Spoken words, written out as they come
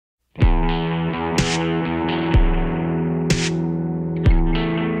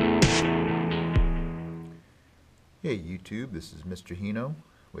Hey YouTube, this is Mr. Hino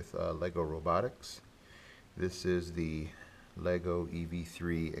with Lego Robotics. This is the Lego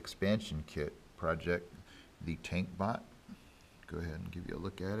EV3 expansion kit project, the Tankbot. Go ahead and give you a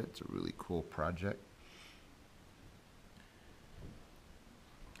look at it. It's a really cool project.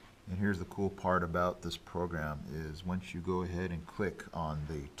 And here's the cool part about this program is once you go ahead and click on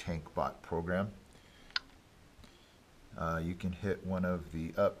the Tankbot program, you can hit one of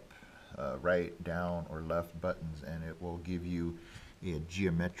the up, right, down, or left buttons and it will give you a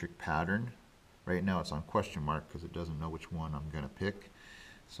geometric pattern. Right now it's on question mark because it doesn't know which one I'm going to pick.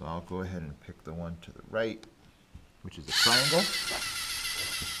 So I'll go ahead and pick the one to the right, which is a triangle.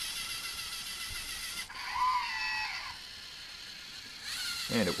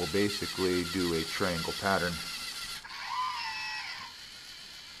 And it will basically do a triangle pattern.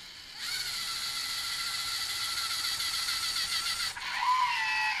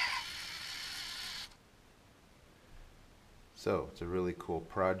 So it's a really cool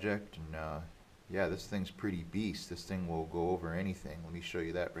project, and yeah, this thing's pretty beast. This thing will go over anything. Let me show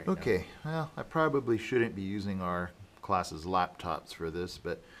you that right now. Okay, well, I probably shouldn't be using our class's laptops for this,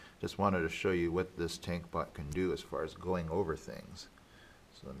 but just wanted to show you what this Tankbot can do as far as going over things.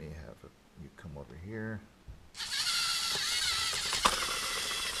 So let me have you come over here.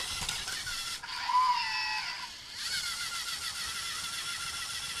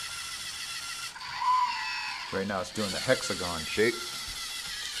 Right now it's doing the hexagon shape.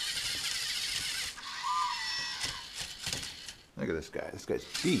 Look at this guy. This guy's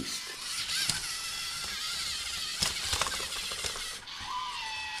a beast.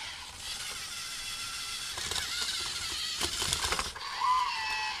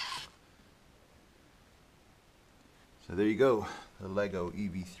 So there you go, the Lego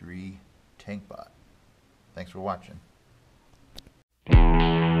EV3 Tankbot. Thanks for watching.